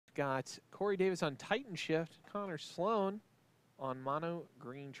got Corey Davis on Titan Shift, Connor Sloan on Mono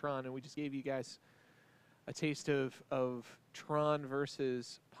Green Tron, and we just gave you guys a taste of Tron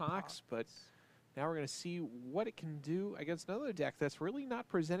versus Pox, but now we're going to see what it can do against another deck that's really not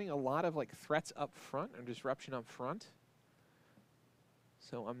presenting a lot of like threats up front and disruption up front.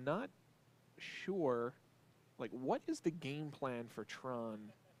 So I'm not sure, like, what is the game plan for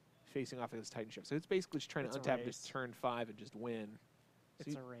Tron facing off against Titan Shift? So it's basically just trying to untap this turn 5 and just win.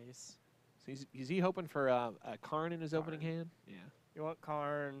 It's a race. So is he hoping for a Karn in his opening hand? Yeah. You want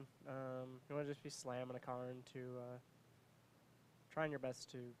Karn. You want to just be slamming a Karn to trying your best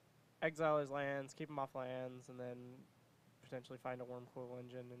to exile his lands, keep him off lands, and then potentially find a Wormcoil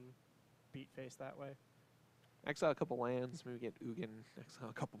Engine and beat face that way. Exile a couple lands, maybe get Ugin, exile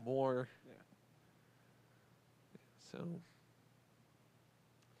a couple more. Yeah. So.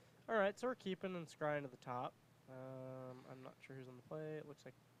 All right, so we're keeping and scrying to the top. I'm not sure who's on the play. It looks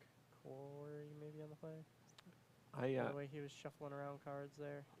like Corey maybe on the play. The way he was shuffling around cards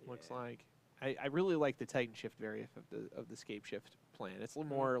there. Looks like. I really like the Titan Shift variant of the Scape Shift plan. It's a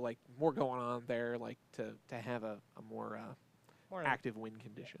little more like more going on there, like to have a more active win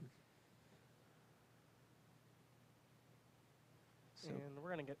condition. So and we're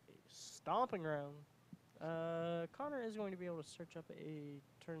gonna get a stomping round. Connor is going to be able to search up a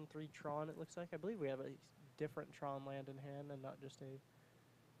turn 3 Tron. It looks like. I believe we have a different Tron land in hand and not just a.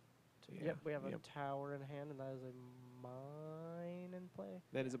 Yep, we have a tower in hand, and that is a mine in play.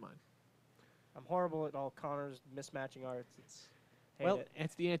 That is a mine. I'm horrible at all Connor's mismatching arts.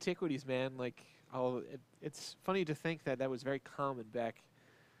 It's the antiquities, man. Like, it's funny to think that was very common back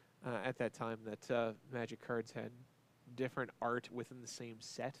at that time, that Magic cards had different art within the same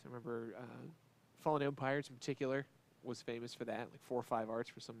set. I remember Fallen Empires in particular was famous for that, like 4 or 5 arts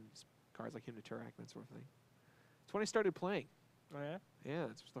for some cards like Hymn to Turak, that sort of thing. It's when I started playing. Oh, yeah? Yeah, it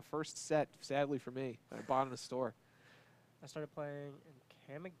was the first set, sadly for me, that I bought in a store. I started playing in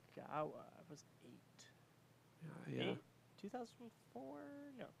Kamigawa. I was 8. Yeah. 8? 2004?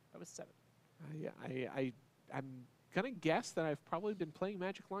 No, I was 7. I'm going to guess that I've probably been playing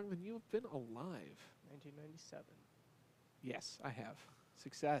Magic longer than you have been alive. 1997. Yes, I have.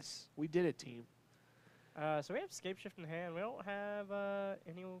 Success. We did it, team. So we have Scape Shift in hand. We don't have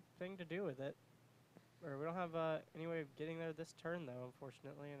anything to do with it. Or we don't have any way of getting there this turn, though,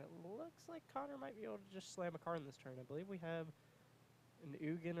 unfortunately. And it looks like Connor might be able to just slam a Karn this turn. I believe we have an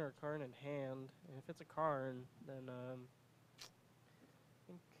Ugin or a Karn in hand. And if it's a Karn, then I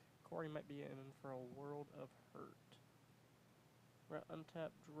think Corey might be in for a world of hurt. We're at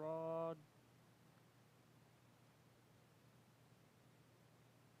untap, draw.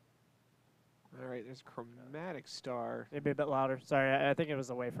 All right, there's Chromatic Star. Maybe a bit louder. Sorry, I think it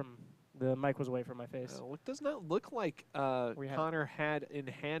was away from... The mic was away from my face. It does not look like Connor had in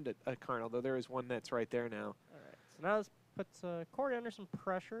hand a Karn, although there is one that's right there now. All right, so now this puts Corey under some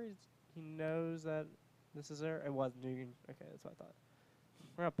pressure. He knows that this is there. It was Nugan. Okay, that's what I thought.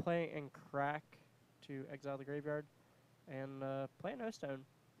 We're going to play and crack to exile the graveyard and play a No Stone.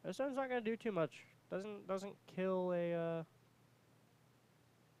 No Stone's not going to do too much. Doesn't kill a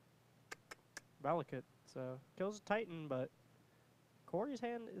Valakut. So kills a Titan, but Corey's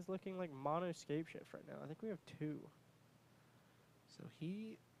hand is looking like mono Scape Shift right now. I think we have 2. So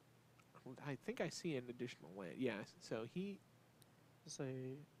I think I see an additional land. Yeah, so Just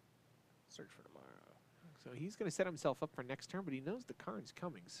a search for tomorrow. So he's going to set himself up for next turn, but he knows the Karn's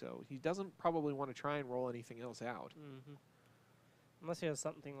coming, so he doesn't probably want to try and roll anything else out. Mm-hmm. Unless he has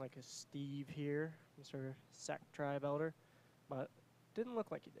something like a Steve here, Mr. Sack Tribe Elder, but didn't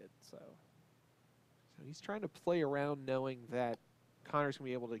look like he did, so. So he's trying to play around knowing that Connor's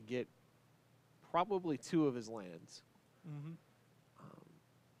going to be able to get probably 2 of his lands. Mm-hmm.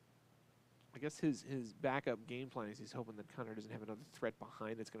 I guess his backup game plan is he's hoping that Connor doesn't have another threat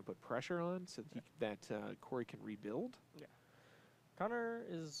behind that's going to put pressure on so that Corey can rebuild. Yeah. Connor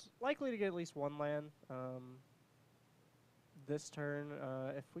is likely to get at least 1 land this turn.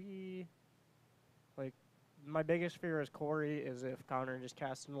 If we... Like, my biggest fear as Corey is if Connor just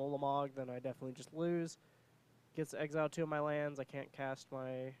casts an Olamog, then I definitely just lose. Gets exiled 2 of my lands. I can't cast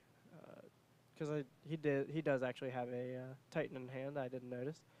my... Because he does actually have a Titan in hand. I didn't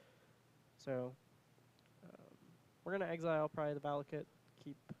notice. So we're going to exile probably the Valakut.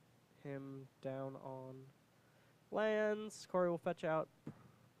 Keep him down on lands. Corey will fetch out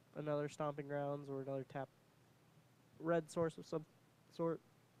another Stomping Grounds or another tap red source of some sort.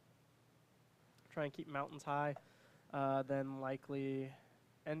 Try and keep mountains high. Then likely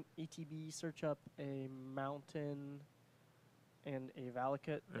an ETB search up a mountain and a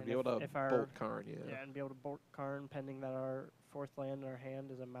Valakut. And be able to if our bolt Karn, and be able to bolt Karn, pending that our 4th land in our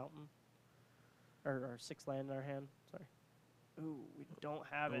hand is a mountain, or our 6th land in our hand. Sorry. Ooh, we don't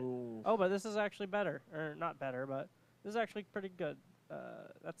have it. Ooh. Oh, but this is actually better, or not better, but this is actually pretty good.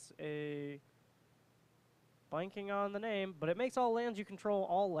 That's a blanking on the name, but it makes all lands you control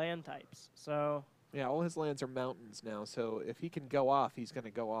all land types. So Yeah, all his lands are mountains now, so if he can go off, he's going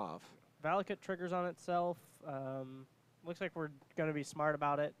to go off. Valakut triggers on itself. Looks like we're going to be smart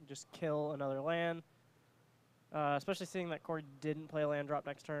about it. Just kill another land. Especially seeing that Corey didn't play a land drop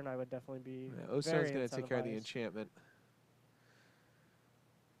next turn, I would definitely be Ostone's going to take care of the enchantment.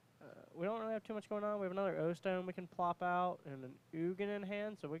 We don't really have too much going on. We have another O-Stone we can plop out and an Ugin in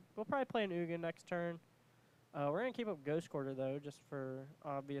hand, so we'll probably play an Ugin next turn. We're going to keep up Ghost Quarter, though, just for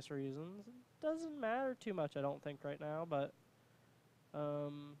obvious reasons. It doesn't matter too much, I don't think, right now, but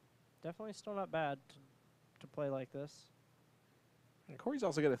definitely still not bad to play like this. And Corey's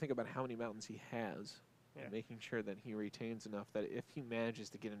also got to think about how many mountains he has, Yeah. and making sure that he retains enough that if he manages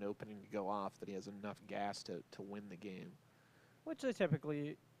to get an opening to go off, that he has enough gas to win the game. Which they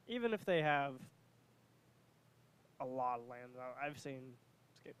typically, even if they have a lot of lands out, I've seen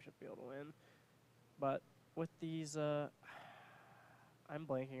Escape should be able to win. But with these, I'm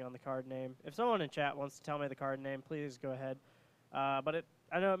blanking on the card name. If someone in chat wants to tell me the card name, please go ahead. But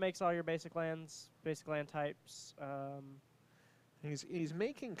I know it makes all your basic land types. He's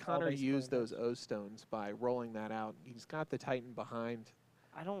making Connor use those O-Stones by rolling that out. He's got the Titan behind.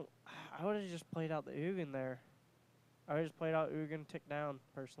 I would have just played out the Ugin there. I would have just played out Ugin tick down,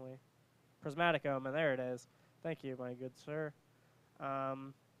 personally. Prismatic Omen, there it is. Thank you, my good sir.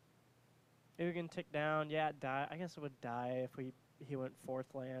 Ugin tick down, yeah, die. I guess it would die if he went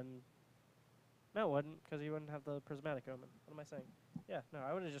 4th land. No, it wouldn't, because he wouldn't have the Prismatic Omen. What am I saying? Yeah, no,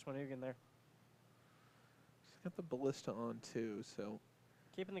 I would have just went Ugin there. He's got the Ballista on, too, so...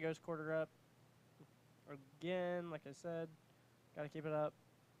 Keeping the Ghost Quarter up. Again, like I said, got to keep it up.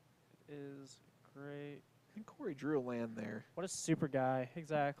 It is great. I think Corey drew a land there. What a super guy.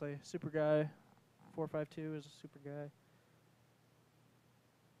 Exactly. Super guy. 4/5/2 is a super guy.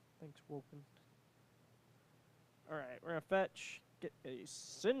 Thanks, Woken. Alright, we're going to fetch. Get a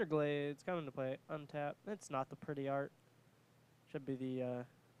Cinderglade. It's coming to play. Untap. It's not the pretty art. Should be the...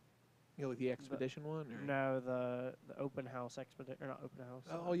 You know, like the Expedition one? Or? No, the Open House Expedition. Or not Open House.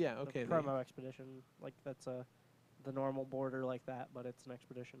 Oh, yeah, okay. The promo Expedition. Like, that's the normal border like that, but it's an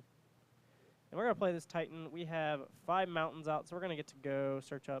Expedition. And we're going to play this Titan. We have 5 mountains out, so we're going to get to go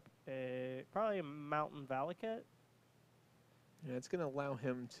search up probably a mountain Valakut. Yeah, it's going to allow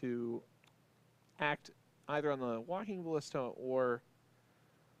him to act either on the Walking Ballista or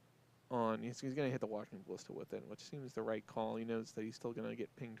on... He's going to hit the Walking Ballista with it, which seems the right call. He knows that he's still going to get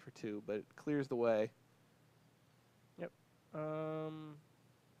pinged for 2, but it clears the way. Yep.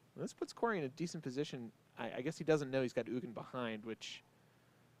 This puts Corey in a decent position. I guess he doesn't know he's got Ugin behind, which...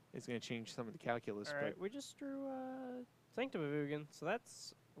 is going to change some of the calculus. All right, we just drew Sanctum of Ugin, so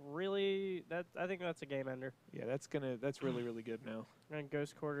that's really I think that's a game ender. Yeah, that's really really good now. I'm gonna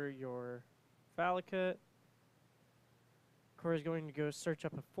Ghost Quarter your Valakut. Corey's going to go search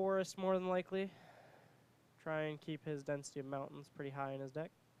up a forest more than likely. Try and keep his density of mountains pretty high in his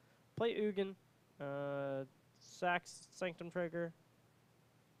deck. Play Ugin, sack Sanctum Trigger.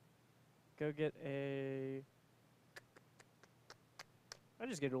 Go get a. I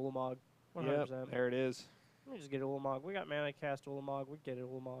just get Ulamog. 100%. Yep, there it is. Let me just get Ulamog. We got mana cast Ulamog. We get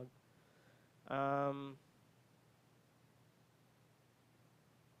Ulamog.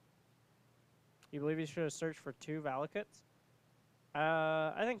 You believe you should have searched for 2 Valakuts?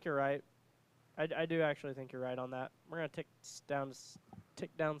 I think you're right. I do actually think you're right on that. We're gonna tick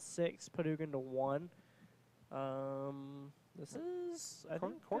down 6, put Ugin to 1. This is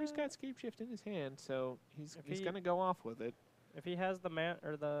Corey's got Scape Shift in his hand, so he's he- gonna go off with it. If he has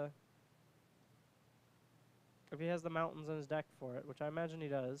if he has the mountains in his deck for it, which I imagine he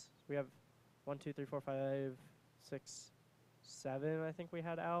does. We have 1, 2, 3, 4, 5, 6, 7. I think we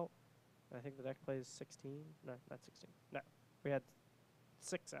had out. I think the deck plays 16. No, not 16. No, we had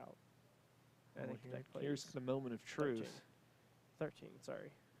 6 out. I think the deck plays. Here's the moment of truth. 13.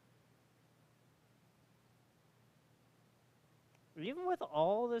 Sorry. Even with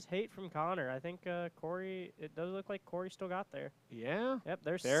all this hate from Connor, I think Corey. It does look like Corey still got there. Yeah. Yep.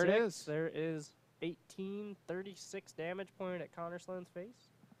 There's there 6. it is. There is 1836 damage point at Connor Sloan's face,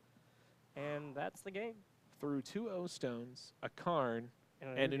 and that's the game. Through 2 O-Stones, a Karn,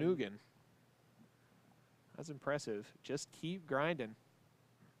 and an Ugin. That's impressive. Just keep grinding.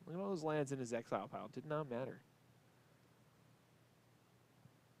 Look at all those lands in his exile pile. Did not matter.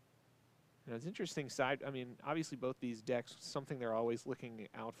 And it's interesting side. I mean, obviously both these decks, something they're always looking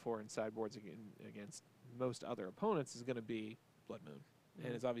out for in sideboards against most other opponents is going to be Blood Moon.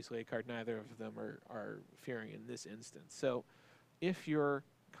 And it's obviously a card neither of them are fearing in this instance. So if you're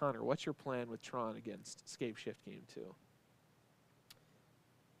Connor, what's your plan with Tron against Scape Shift Game 2?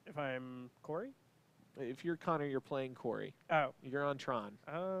 If I'm Corey? If you're Connor, you're playing Corey. Oh. You're on Tron.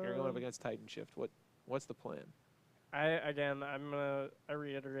 You're going up against Titan Shift. What's the plan? I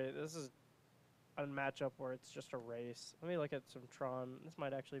reiterate, this is a matchup where it's just a race. Let me look at some Tron. This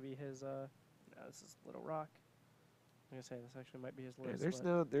might actually be his, no, this is Little Rock. I'm going to say this actually might be his list. Yeah,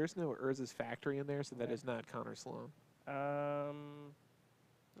 there's no Urza's Factory in there, so that is not Connor Sloan.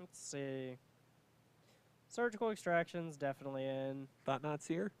 Let's see. Surgical Extraction's definitely in. Thought Not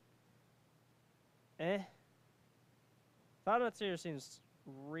Seer? Thought Not Seer seems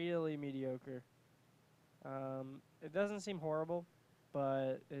really mediocre. It doesn't seem horrible,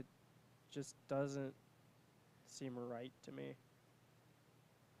 but it just doesn't seem right to me.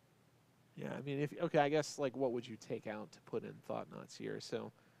 Yeah, I mean, I guess, like, what would you take out to put in Thought Not Seer?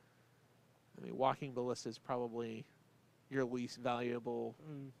 So, I mean, Walking Ballista is probably your least valuable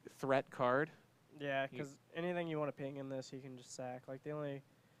threat card. Yeah, because anything you want to ping in this, he can just sack. Like, the only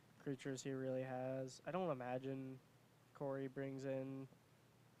creatures he really has, I don't imagine Corey brings in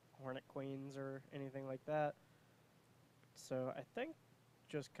Hornet Queens or anything like that. So I think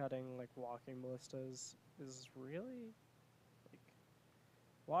just cutting, like, Walking Ballistas is really...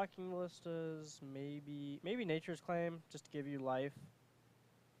 Walking Ballistas, maybe Nature's Claim, just to give you life.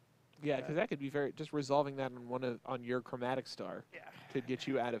 Yeah, because that could be just resolving that on your Chromatic Star could get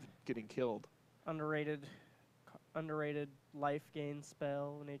you out of getting killed. Underrated life gain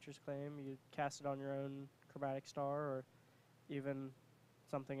spell, Nature's Claim. You cast it on your own Chromatic Star or even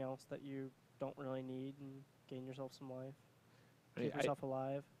something else that you don't really need and gain yourself some life. Keep yourself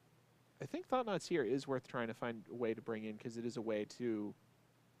alive. I think Thought Not Seer is worth trying to find a way to bring in because it is a way to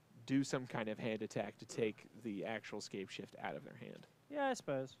do some kind of hand attack to take the actual Scape Shift out of their hand. Yeah, I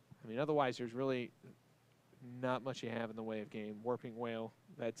suppose. I mean, otherwise there's really not much you have in the way of game. Warping Whale,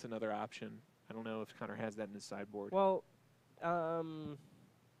 that's another option. I don't know if Connor has that in his sideboard. Well,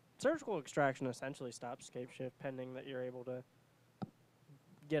 Surgical Extraction essentially stops Scape Shift pending that you're able to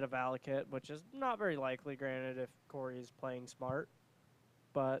get a Valakut, which is not very likely, granted, if Corey's playing smart.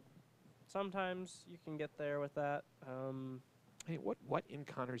 But sometimes you can get there with that. Hey, what in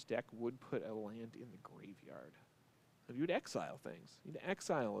Connor's deck would put a land in the graveyard? You'd exile things. You'd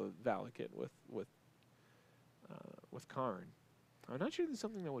exile a Valakut with Karn. I'm not sure there's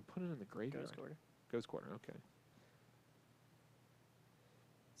something that would put it in the graveyard. Ghost Quarter, okay.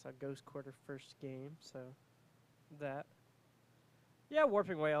 It's a Ghost Quarter first game, so that. Yeah,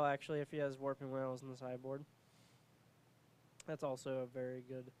 Warping Whale, actually, if he has Warping Whales in the sideboard. That's also a very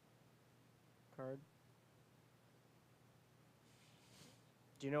good card.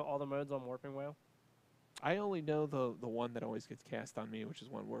 Do you know all the modes on Warping Whale? I only know the one that always gets cast on me, which is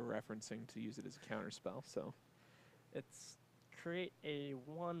one we're referencing to use it as a counter spell. So, it's create a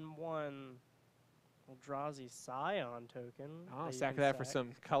 1/1 Eldrazi Scion token. Oh, sack that for some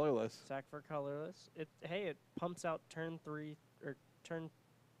colorless. Sack for colorless. It pumps out turn 3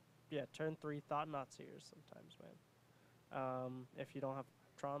 Thought Not Seers sometimes, man. If you don't have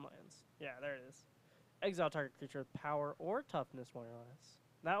Tron lands. Yeah, there it is. Exile target creature with power or toughness 1 or less.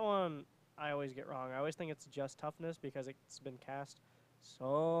 That one I always get wrong. I always think it's just toughness because it's been cast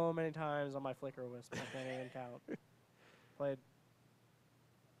so many times on my Flicker Wisp. I can't even count. Played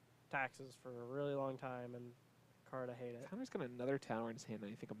Taxes for a really long time, and card, I hate it. Connor's got another tower in his hand,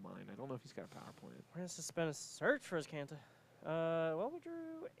 and I think of mine. I don't know if he's got a power plant. We're going to suspend a search for his Canta. Well, we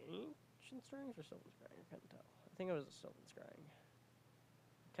drew Ancient Stirrings or Sylvan Scrying? I couldn't tell. I think it was a Sylvan Scrying.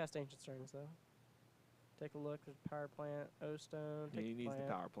 Cast Ancient Stirrings, though. Take a look. There's a power plant. O-Stone. Yeah, he needs the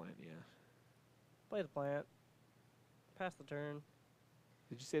power plant, yeah. Play the plant. Pass the turn.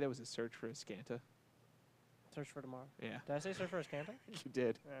 Did you say that was a search for a Scanta? Search for tomorrow. Yeah. Did I say search for a Scanta? You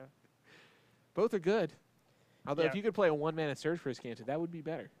did. Yeah. Both are good. Although if you could play a 1-mana search for a Scanta, that would be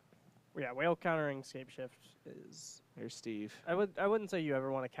better. Yeah, Whale countering Scape Shift is... There's Steve. I wouldn't say you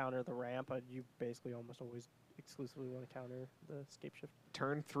ever want to counter the ramp, but you basically almost always exclusively want to counter the Scape Shift.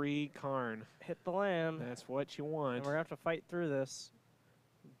 Turn 3 Karn. Hit the land. That's what you want. And we're going to have to fight through this.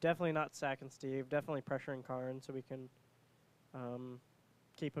 Definitely not sacking Steve. Definitely pressuring Karn so we can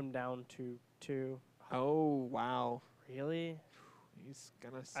keep him down to 2. Oh, wow. Really? He's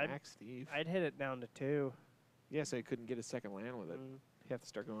going to sack Steve. I'd hit it down to 2. Yeah, so he couldn't get a second land with it. You have to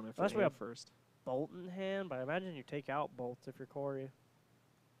start going after Unless we have first. Bolt in hand, but I imagine you take out bolts if you're Corey.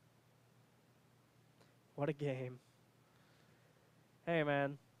 What a game. Hey,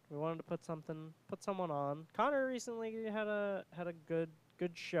 man. We wanted to put someone on. Connor recently had a good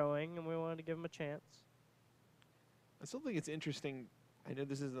showing, and we wanted to give him a chance. I still think it's interesting. I know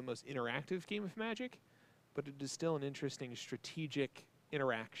this is the most interactive game of Magic, but it is still an interesting strategic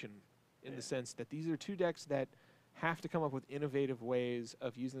interaction in the sense that these are two decks that have to come up with innovative ways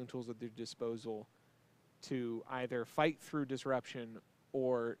of using the tools at their disposal to either fight through disruption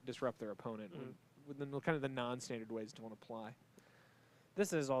or disrupt their opponent with kind of the non-standard ways to want to apply.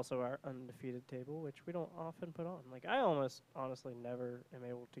 This is also our undefeated table, which we don't often put on. Like, I almost honestly never am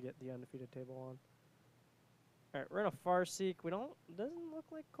able to get the undefeated table on. All right, we're in a Farseek. Doesn't look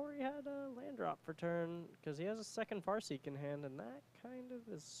like Corey had a land drop for turn because he has a second Farseek in hand, and that kind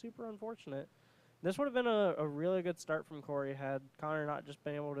of is super unfortunate. This would have been a really good start from Corey had Connor not just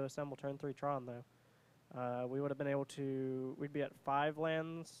been able to assemble turn 3 Tron, though. We would have been able to, we'd be at 5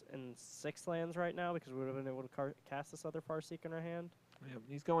 lands and 6 lands right now because we would have been able to cast this other Farseek in our hand. Yeah,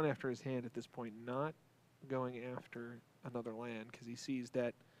 he's going after his hand at this point, not going after another land because he sees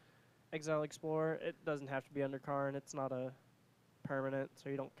that Exile Explorer, it doesn't have to be under Karn. It's not a permanent, so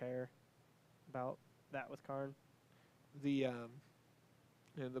you don't care about that with Karn. The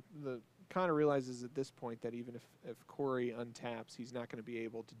Connor realizes at this point that even if Corey untaps, he's not going to be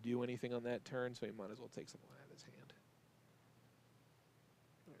able to do anything on that turn, so he might as well take something out of his hand.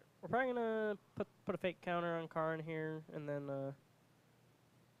 We're probably going to put a fake counter on Karn here, and then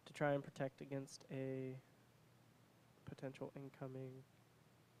to try and protect against a potential incoming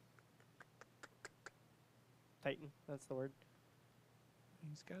Titan. That's the word.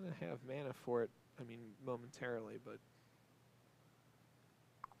 He's got to have mana for it, I mean, momentarily, but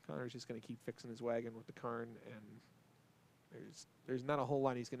Connor's just going to keep fixing his wagon with the Karn, and there's not a whole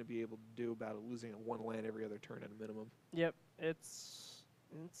lot he's going to be able to do about it, losing one land every other turn at a minimum. Yep, it's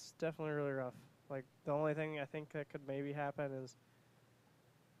definitely really rough. Like, the only thing I think that could maybe happen is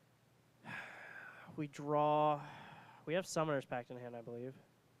we have Summoner's Pact in hand, I believe.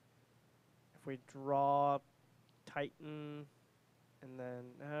 If we draw Titan, and then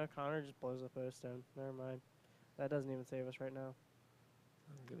Connor just blows up Stone. Never mind. That doesn't even save us right now.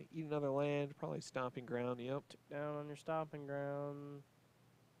 I'm going to eat another land, probably Stomping Ground, yep. Down on your Stomping Ground.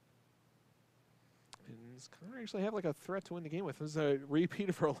 And does Connor actually have like a threat to win the game with? This is a repeat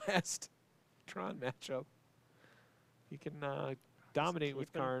of our last Tron matchup. He can dominate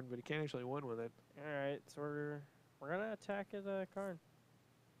with Karn, but he can't actually win with it. Alright, so we're going to attack at Karn.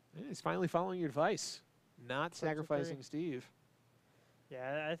 Yeah, he's finally following your advice, not sacrificing Steve.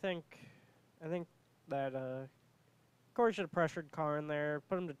 Yeah, I think that Corey should have pressured Karn there,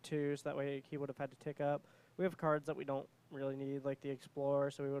 put him to 2, so that way he would have had to tick up. We have cards that we don't really need, like the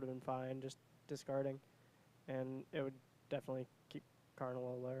Explorer, so we would have been fine just discarding. And it would definitely keep Karn a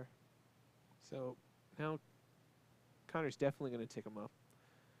little lower. So now Connor's definitely going to tick him up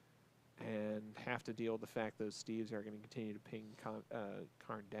and have to deal with the fact those Steves are going to continue to ping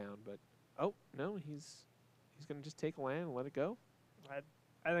Karn down. But, oh, no, he's going to just take a land and let it go.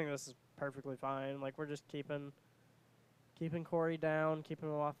 I think this is perfectly fine. Like, we're just keeping Corey down, keeping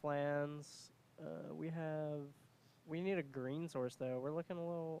him off lands. We need a green source though. We're looking a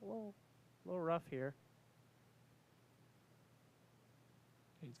little rough here.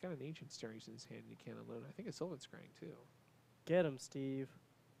 He's got an Ancient Stirrings in his hand and he can't unload. I think a Sylvan Scrying too. Get him, Steve.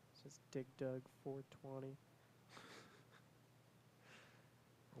 Says Dig Dug 420.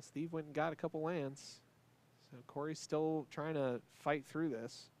 Well, Steve went and got a couple lands. So Corey's still trying to fight through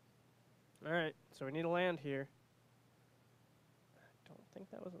this. All right, so we need a land here. I don't think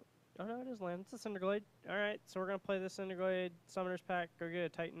that was a... Oh, no, it is land. It's a Cinderglade. All right, so we're going to play this Cinderglade. Summoner's Pact. Go get a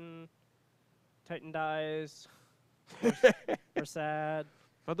Titan. Titan dies. We're sad.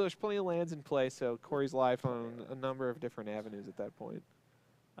 Well, there's plenty of lands in play, so Corey's live on a number of different avenues at that point.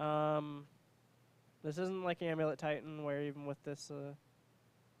 This isn't like Amulet Titan, where even with this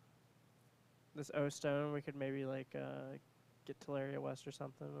this O-Stone, we could maybe like get Teleria West or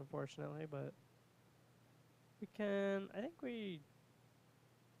something, unfortunately, but we can... I think we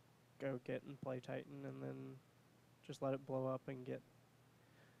go get and play Titan and then just let it blow up and get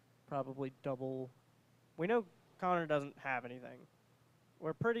probably double... We know Connor doesn't have anything.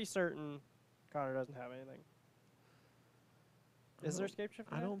 We're pretty certain Connor doesn't have anything. Is there Scape Shift?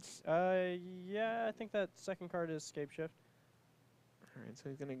 I don't... Yeah, I think that second card is Scape Shift. All right, so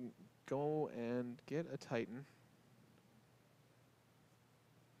he's going to go and get a Titan.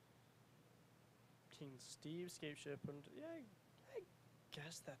 King Steve, Scape Shift, and yeah, I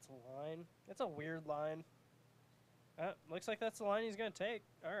guess that's a line. It's a weird line. Looks like that's the line he's going to take.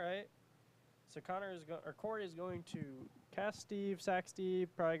 All right. So Corey is going to cast Steve, sack Steve,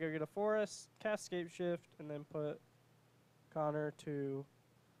 probably go get a forest, cast Scape Shift, and then put Connor to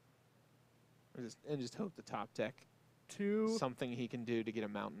And just hope the top deck 2, something he can do to get a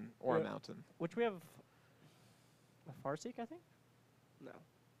mountain or a mountain. which we have a Farseek, I think? No.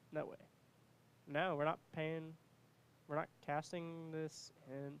 No way. No, we're not paying. We're not casting this.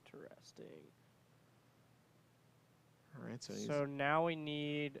 Interesting. All right, so, So now we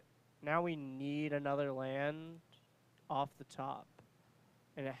need another land off the top.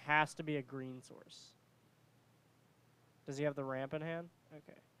 And it has to be a green source. Does he have the ramp in hand?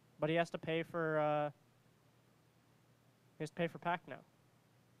 Okay. But he has to pay for pack now.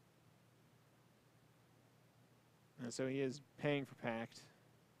 so he is paying for pact.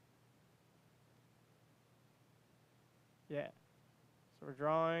 Yeah. So we're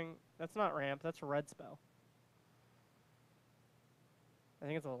drawing. That's not ramp. That's a red spell. I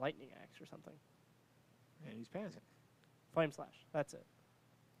think it's a lightning axe or something. And he's passing. Flame slash. That's it.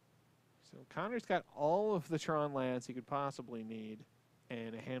 So Connor's got all of the Tron lands he could possibly need,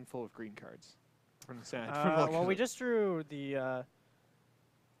 and a handful of green cards from the side. Well, we just drew the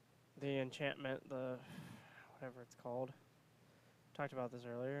enchantment, the whatever it's called. Talked about this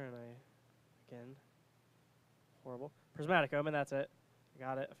earlier, and again, horrible. Prismatic Omen. That's it. I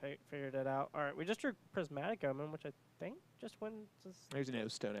got it. I figured it out. All right, we just drew Prismatic Omen, which I think just wins. There's an O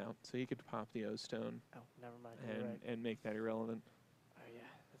stone out, so he could pop the O stone. Oh, never mind. You're right. And make that irrelevant. Oh yeah,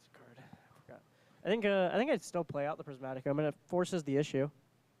 that's a card. I forgot. I think I'd still play out the Prismatic Omen. It forces the issue.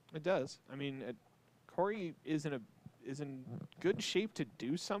 It does. I mean, Corey is in good shape to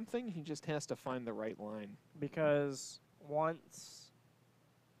do something. He just has to find the right line. Because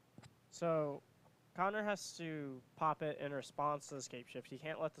so Connor has to pop it in response to the scape shift. He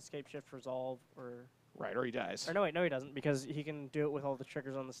can't let the scape shift resolve or he dies. Or no, wait, no, he doesn't, because he can do it with all the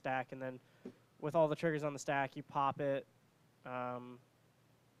triggers on the stack, and then with all the triggers on the stack, you pop it,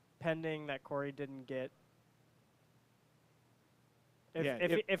 pending that Corey didn't get.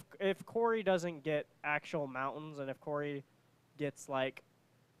 If Corey doesn't get actual mountains, and if Corey gets like,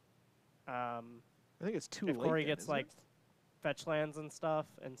 I think it's too late. If Corey gets like fetch lands and stuff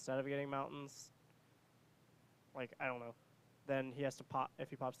instead of getting mountains, like I don't know, then he has to pop. If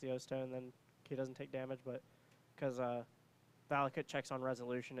he pops the O stone, then he doesn't take damage, but because Valakut checks on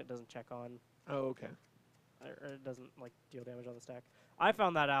resolution, it doesn't check on. Oh, okay. Or it doesn't like deal damage on the stack. I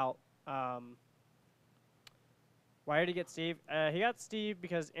found that out. Why did he get Steve? He got Steve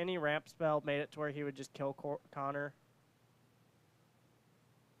because any ramp spell made it to where he would just kill Connor.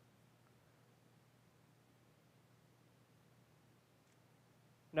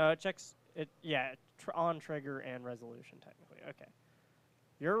 No, it checks it. Yeah, on trigger and resolution technically. Okay,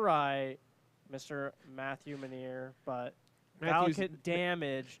 you're right, Mr. Matthew Manier, but Valakut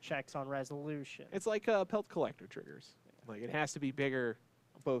damage checks on resolution. It's like pelt collector triggers. Yeah. Like it has to be bigger,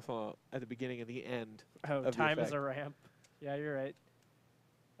 both at the beginning and the end. Oh, time is a ramp. Yeah, you're right.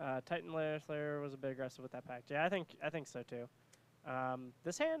 Titan Layer Slayer was a bit aggressive with that pact. Yeah, I think so too.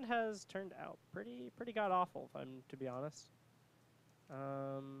 This hand has turned out pretty god awful, if I'm to be honest.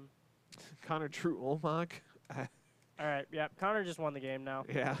 Connor drew Ulamog. All right, yeah, Connor just won the game now.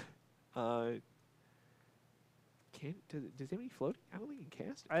 Yeah. Does anybody float? I don't think he can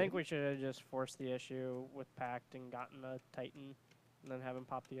cast it. I think we should have just forced the issue with Pact and gotten a Titan, and then have him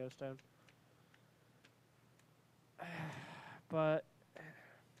pop the O stone. But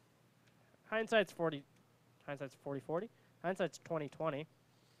hindsight's 40. Hindsight's 40/40. Hindsight's 20/20. All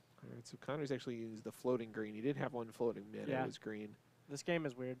right, so Connor's actually used the floating green. He did have one floating mana. Yeah. It was green. This game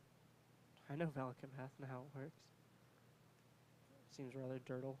is weird. I know Valakut math and how it works. Seems rather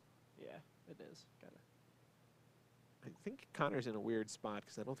dirtle. Yeah, it is kind of. I think Connor's in a weird spot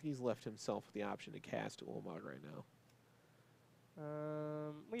because I don't think he's left himself the option to cast Ulamog right now.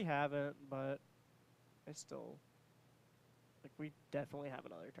 We haven't, but I still we definitely have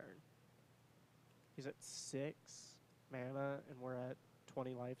another turn. He's at 6 mana and we're at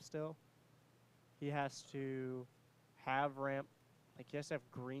 20 life still. He has to have ramp, he has to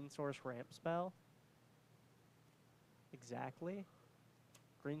have green source ramp spell. Exactly.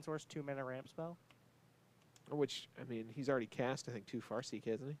 Green source 2 mana ramp spell. Which, I mean, he's already cast, I think, 2 Farseek,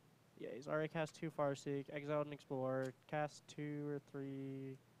 hasn't he? Yeah, he's already cast 2 Farseek, exiled and explored, cast 2 or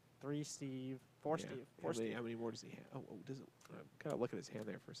 3 Steve, 4 yeah. Steve. 4 Steve. How many more does he have? Oh, does it? I'm kind of looking at his hand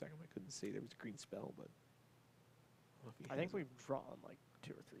there for a second. I couldn't see. There was a green spell, but I think we've drawn like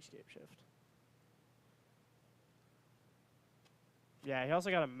 2 or 3 scape shift. Yeah, he also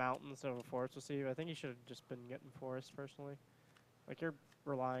got a mountain instead of a forest with Steve. I think he should have just been getting forest personally. Like you're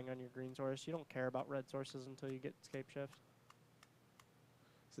relying on your green source. You don't care about red sources until you get scape shift.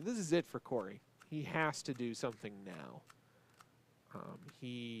 So this is it for Corey. He has to do something now.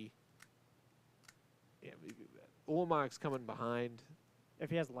 Ulamog's coming behind. If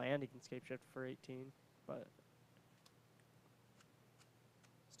he has land, he can scape shift for 18. But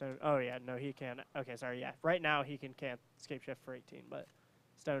Stone. Oh yeah, no, he can. Okay, sorry. Yeah, right now he can scape shift for 18, but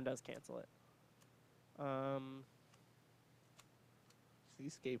Stone does cancel it. See,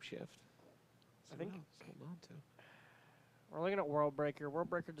 escape shift. I think Hold on to. we're looking at World Breaker. World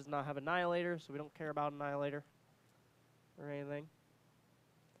Breaker does not have Annihilator, so we don't care about Annihilator or anything.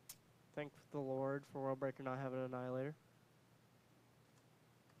 Thank the Lord for World Breaker not having an Annihilator.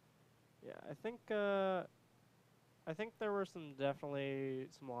 Yeah, I think there were definitely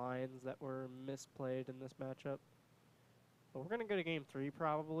some lines that were misplayed in this matchup. But we're gonna go to game 3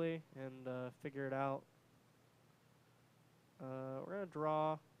 probably and figure it out. We're gonna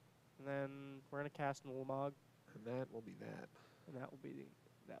draw, and then we're gonna cast Nullmog. And that will be that. And that will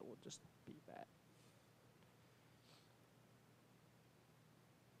just be that.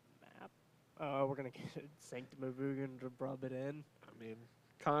 Map. We're gonna get Sanctum of Ugin to rub it in. I mean,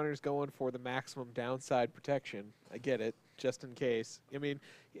 Connor's going for the maximum downside protection. I get it, just in case. I mean,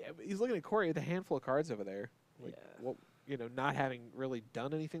 yeah, he's looking at Corey with a handful of cards over there. Like, Yeah. what, not having really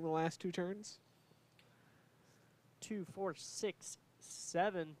done anything the last 2 turns. 2, 4, 6,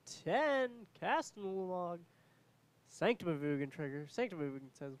 7, 10. Cast Nullmog. Sanctum of Ugin trigger. Sanctum of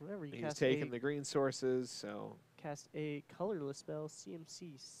Ugin says whenever you He's taking the green sources, so cast a colorless spell,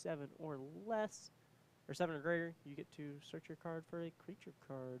 CMC 7 or less, or 7 or greater, you get to search your card for a creature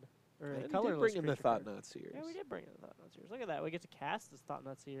card. Or and a he colorless did bring in the creature card. Thought-Knot Seers. Yeah, we did bring in the Thought-Knot Seers. Look at that. We get to cast this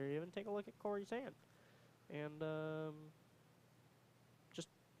Thought-Knot Seer even. Take a look at Corey's hand. And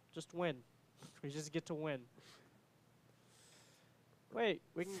just win. We just get to win. Wait,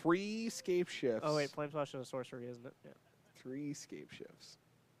 we can... 3 scape shifts. Oh, wait, Flame Slash is a sorcery, isn't it? Yeah. 3 scape shifts.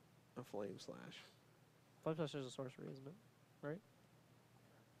 A Flame Slash. Flame Slash is a sorcery, isn't it? Right?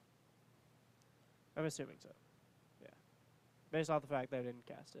 I'm assuming so. Yeah. Based off the fact that I didn't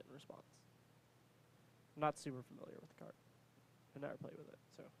cast it in response. I'm not super familiar with the card. I never played with it,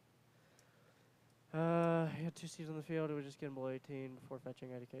 so. He had 2 Steves on the field. It was just getting below 18 before fetching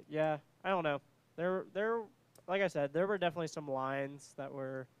IDK. Yeah, I don't know. There, like I said, there were definitely some lines that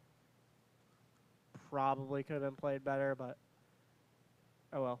were probably could have been played better, but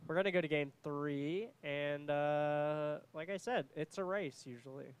oh well. We're gonna go to game 3, and like I said, it's a race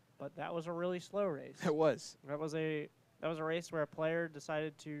usually, but that was a really slow race. It was. That was a race where a player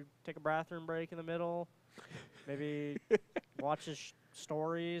decided to take a bathroom break in the middle, maybe watch his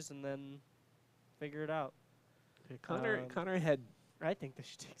stories, and then figure it out. Yeah, Connor had, I think they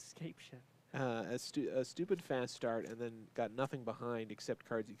should take escape shift. a stupid fast start and then got nothing behind except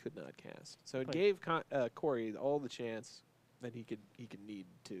cards he could not cast. So it But- gave Corey all the chance that he could need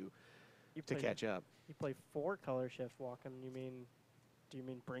to catch up. You play 4 color shift walking. Do you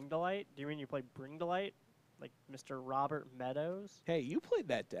mean Bring Delight? Do you mean you play Bring Delight, like Mr. Robert Meadows? Hey, you played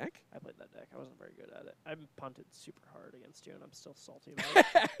that deck. I played that deck. I wasn't very good at it. I punted super hard against you, and I'm still salty about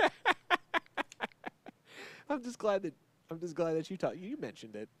it. I'm just glad that you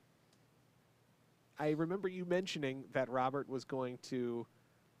mentioned it. I remember you mentioning that Robert was going to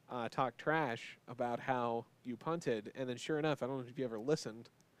talk trash about how you punted, and then sure enough, I don't know if you ever listened,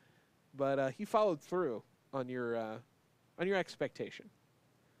 but he followed through on your expectation.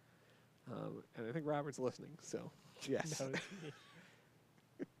 And I think Robert's listening, so yes. No, it's me.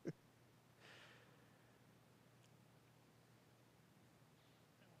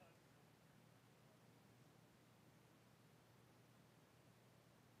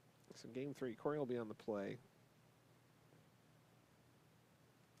 So game 3, Corey will be on the play.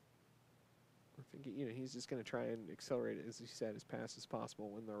 I think he's just going to try and accelerate it, as he said, as fast as possible,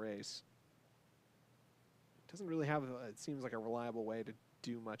 win the race. Doesn't really have, it seems like a reliable way to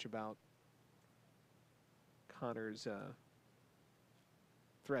do much about Connor's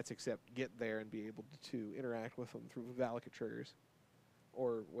threats, except get there and be able to interact with them through Valakut triggers,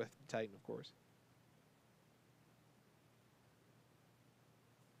 or with Titan, of course.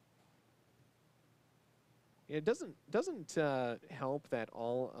 It doesn't help that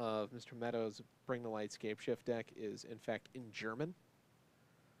all of Mr. Meadows' Bring the Light Scape Shift deck is in fact in German.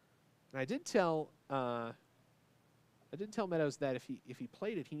 And I did tell Meadows that if he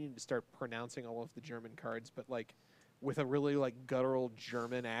played it, he needed to start pronouncing all of the German cards, but like with a really like guttural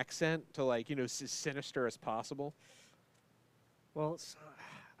German accent to like as sinister as possible. Well,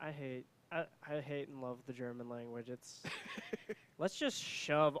 I hate and love the German language. It's let's just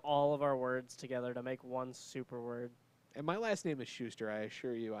shove all of our words together to make one super word. And my last name is Schuster. I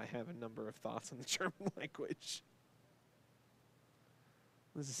assure you, I have a number of thoughts on the German language.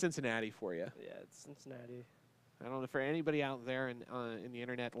 This is Cincinnati for you. Yeah, it's Cincinnati. I don't know, for anybody out there in the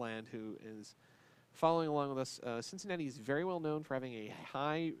internet land who is following along with us, Cincinnati is very well known for having a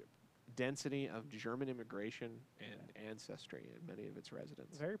high density of German immigration and ancestry in many of its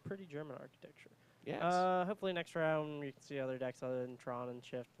residents. Very pretty German architecture. Yes. Hopefully next round you can see other decks other than Tron and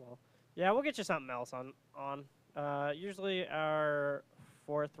Shift. Well, yeah, we'll get you something else on. Usually our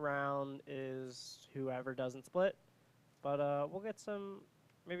 4th round is whoever doesn't split, but we'll get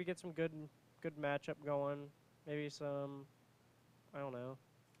maybe get some good matchup going. Maybe some, I don't know,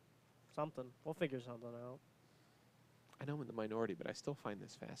 something. We'll figure something out. I know I'm in the minority, but I still find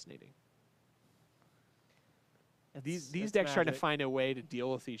this fascinating. These It's decks trying to magic. find a way to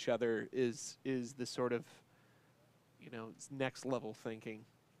deal with each other is the sort of, it's next level thinking.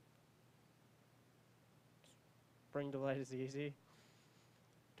 Bring to light is easy.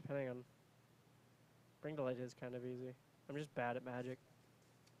 Depending on. Bring to light is kind of easy. I'm just bad at magic.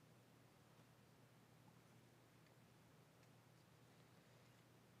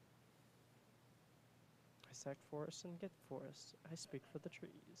 I sack forests and get forests. I speak for the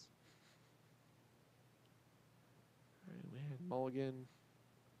trees. All right, we had Mulligan.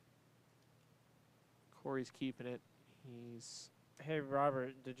 Corey's keeping it. He's Hey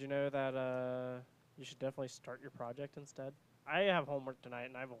Robert, did you know that you should definitely start your project instead? I have homework tonight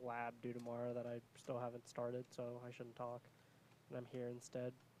and I have a lab due tomorrow that I still haven't started, so I shouldn't talk. And I'm here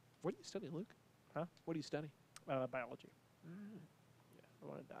instead. What do you study, Luke? Huh? What do you study? Biology. Yeah, I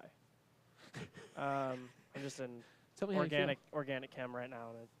want to die. I'm just in Tell me how you feel. organic chem right now,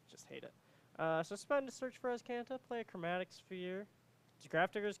 and I just hate it. So spend to search for Ascanta, play a chromatic sphere. Does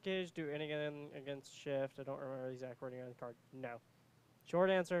Grafdigger's Cage do anything against Shift? I don't remember the exact wording on the card. No. Short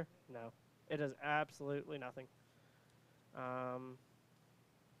answer, no. It does absolutely nothing.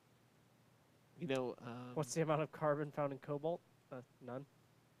 What's the amount of carbon found in cobalt? None.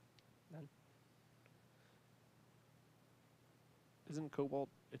 None. Isn't cobalt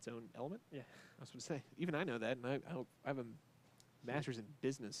its own element? Yeah. I was going to say. Even I know that, and I have a master's in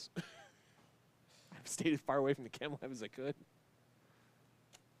business. I've stayed as far away from the chem lab as I could.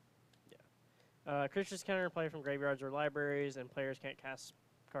 Creatures can play from graveyards or libraries, and players can't cast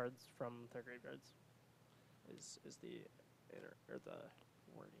cards from their graveyards. Is the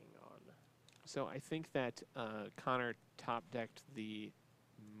wording on? So I think that Connor top decked the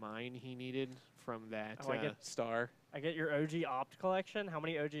mine he needed from that star. I get your OG Opt collection. How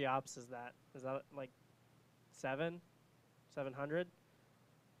many OG Opts is that? Is that like 700?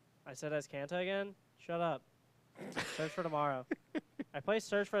 I said Ascanta again? Shut up. Search for tomorrow. I play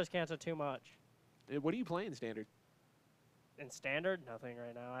Search for Ascanta too much. What are you playing standard? In standard, nothing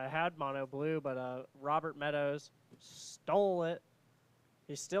right now. I had mono blue, but Robert Meadows stole it.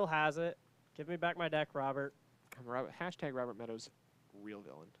 He still has it. Give me back my deck, Robert. Hashtag Robert Meadows, real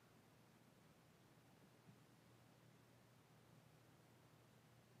villain.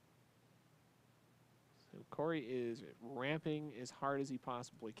 So Corey is ramping as hard as he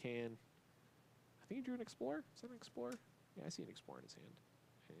possibly can. I think he drew an Explorer. Is that an Explorer? Yeah, I see an Explorer in his hand.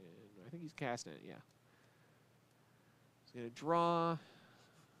 And I think he's casting it, yeah. He's going to draw.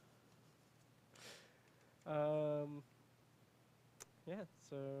 Yeah,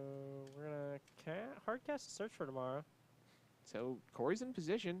 so we're going to hard cast Search for tomorrow. So Corey's in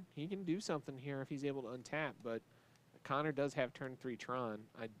position. He can do something here if he's able to untap, but Connor does have turn 3 Tron.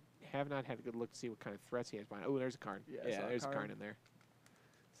 I have not had a good look to see what kind of threats he has behind. Oh, there's a card. Yeah, there's a card in there.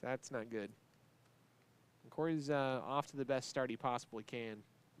 So that's not good. And Corey's off to the best start he possibly can,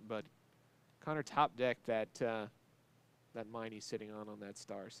 but Connor top decked that mine he's sitting on that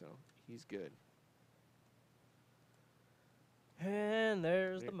star, so he's good. And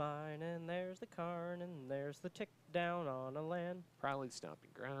there's the mine, and there's the Karn, and there's the tick down on a land. Probably the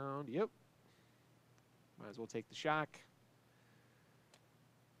stomping ground. Yep. Might as well take the shock.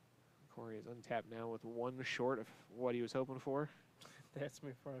 Corey is untapped now with 1 short of what he was hoping for. They asked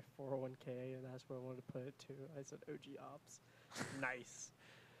me for a 401k, and that's where I wanted to put it to. I said OG Ops. Nice.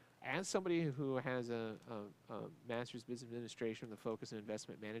 As somebody who has a master's business administration with a focus on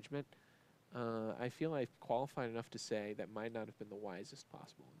investment management, I feel I've qualified enough to say that might not have been the wisest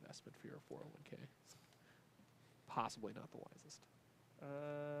possible investment for your 401k. Possibly not the wisest.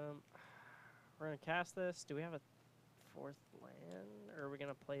 We're going to cast this. Do we have a 4th land? Or are we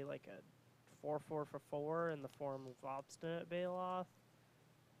going to play like a 4/4 for 4 in the form of Obstinate Baloth?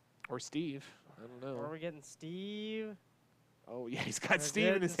 Or Steve. I don't know. Or are we getting Steve? Oh, yeah, he's got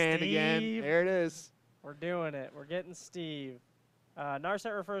Steve in his hand again. There it is. We're doing it. We're getting Steve.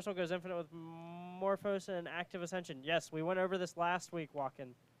 Narset Reversal goes infinite with Morphos and Active Ascension. Yes, we went over this last week,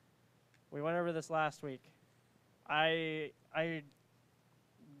 Walken. We went over this last week. I'm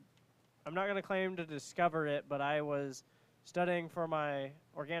not going to claim to discover it, but I was studying for my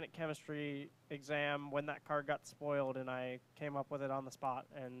organic chemistry exam when that card got spoiled, and I came up with it on the spot,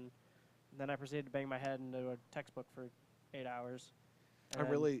 and then I proceeded to bang my head into a textbook for 8 hours. I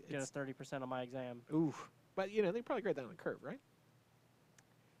really get a 30% on my exam. Oof. But you know they probably grade that on a curve, right?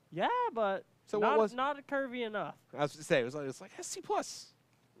 Yeah, but So not, what was? not curvy enough. I was to say it was like a C plus.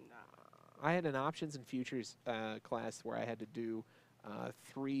 Nah. I had an options and futures class where I had to do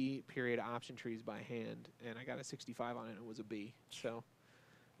 3 period option trees by hand, and I got a 65 on it. And it was a B. So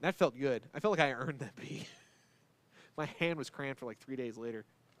that felt good. I felt like I earned that B. My hand was cramped for like 3 days later.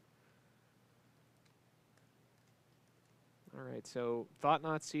 All right, so Thought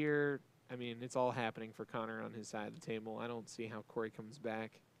Knots here. I mean, it's all happening for Connor on his side of the table. I don't see how Corey comes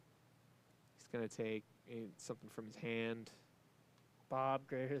back. He's going to take something from his hand. Bob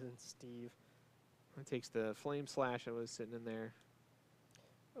greater than Steve. It takes the Flame Slash that was sitting in there.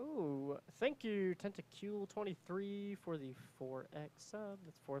 Ooh, thank you, Tentacule23 for the 4X sub.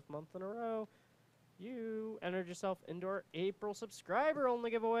 That's 4th month in a row. You entered yourself into our April subscriber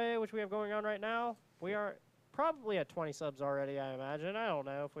only giveaway, which we have going on right now. We are probably at 20 subs already, I imagine. I don't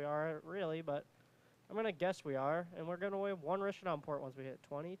know if we are really, but I'm going to guess we are. And we're going to win 1 Rishodon port once we hit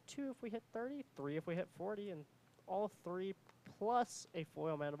 20, 2 if we hit 30, 3 if we hit 40, and all 3 plus a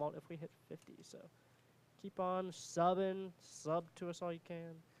foil mana vault if we hit 50. So keep on subbing. Sub to us all you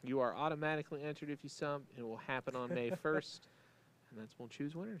can. You are automatically entered if you sub. It will happen on May 1st, and that's when we'll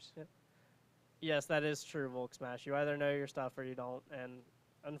choose winners. Yep. Yes, that is true, Volk Smash. You either know your stuff or you don't, and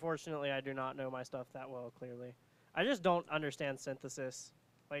unfortunately, I do not know my stuff that well, clearly. I just don't understand synthesis.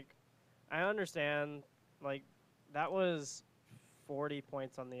 Like, I understand, like, that was 40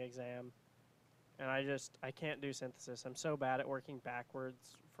 points on the exam, and I can't do synthesis. I'm so bad at working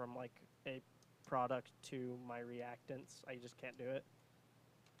backwards from, like, a product to my reactants. I just can't do it.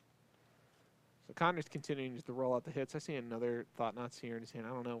 So Connor's continuing to roll out the hits. I see another Thought Knots here in his hand. I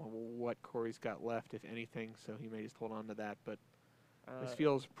don't know what Corey's got left, if anything, so he may just hold on to that, but this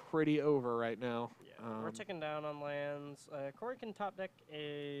feels pretty over right now. Yeah, we're ticking down on lands. Corey can top deck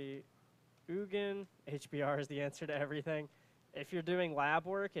a Ugin. HBR is the answer to everything. If you're doing lab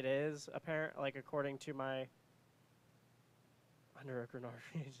work, it is apparent, like according to my under a Grenard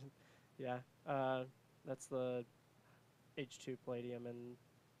agent. Yeah, that's the H2 Palladium and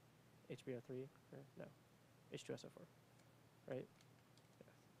HBO3. Or no, H2SO4. Right.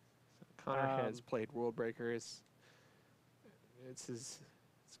 So Connor has played World Breaker. It's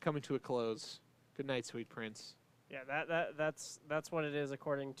coming to a close. Good night, sweet prince. Yeah, that's what it is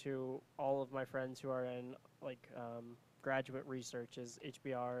according to all of my friends who are in like graduate research. Is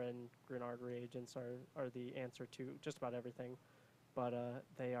HBR and Grenard reagents are the answer to just about everything, but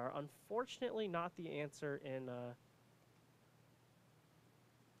they are unfortunately not the answer in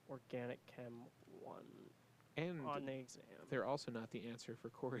Organic Chem 1 and on the exam. They're also not the answer for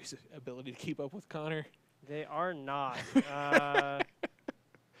Corey's ability to keep up with Connor. They are not. Well,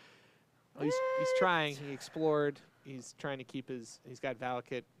 he's trying. He explored. He's trying to keep his. He's got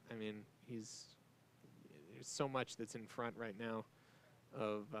Valakut. I mean, there's so much that's in front right now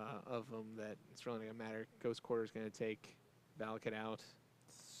of him that it's really not gonna matter. Ghost Quarter is gonna take Valakut out.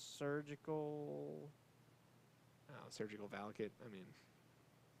 Surgical. Oh, surgical Valakut. I mean,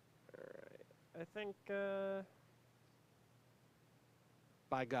 All right. I think.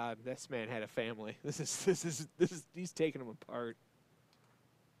 By God, this man had a family. This is he's taking them apart.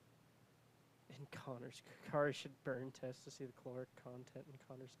 In Connor's car, should burn test to see the caloric content in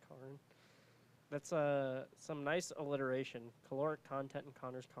Connor's Karn. That's some nice alliteration. Caloric content in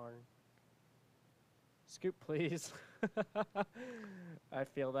Connor's Karn. Scoop, please. I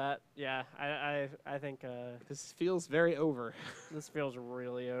feel that. Yeah, I think This feels very over. this feels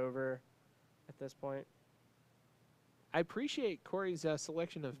really over at this point. I appreciate Corey's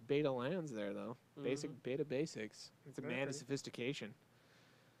selection of beta lands there, though. Mhm. Beta basics. It's a Very man of pretty. sophistication.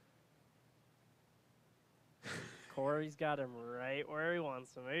 Corey's got him right where he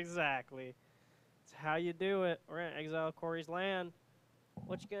wants him. Exactly. It's how you do it. We're gonna exile Corey's land.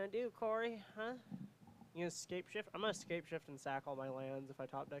 What you gonna do, Corey? Huh? You gonna scape shift? I'm gonna scape shift and sack all my lands if I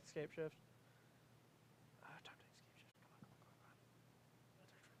top deck scape shift. Top deck scape shift.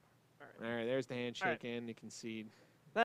 Come on. All right, there's the handshake All right. and you concede.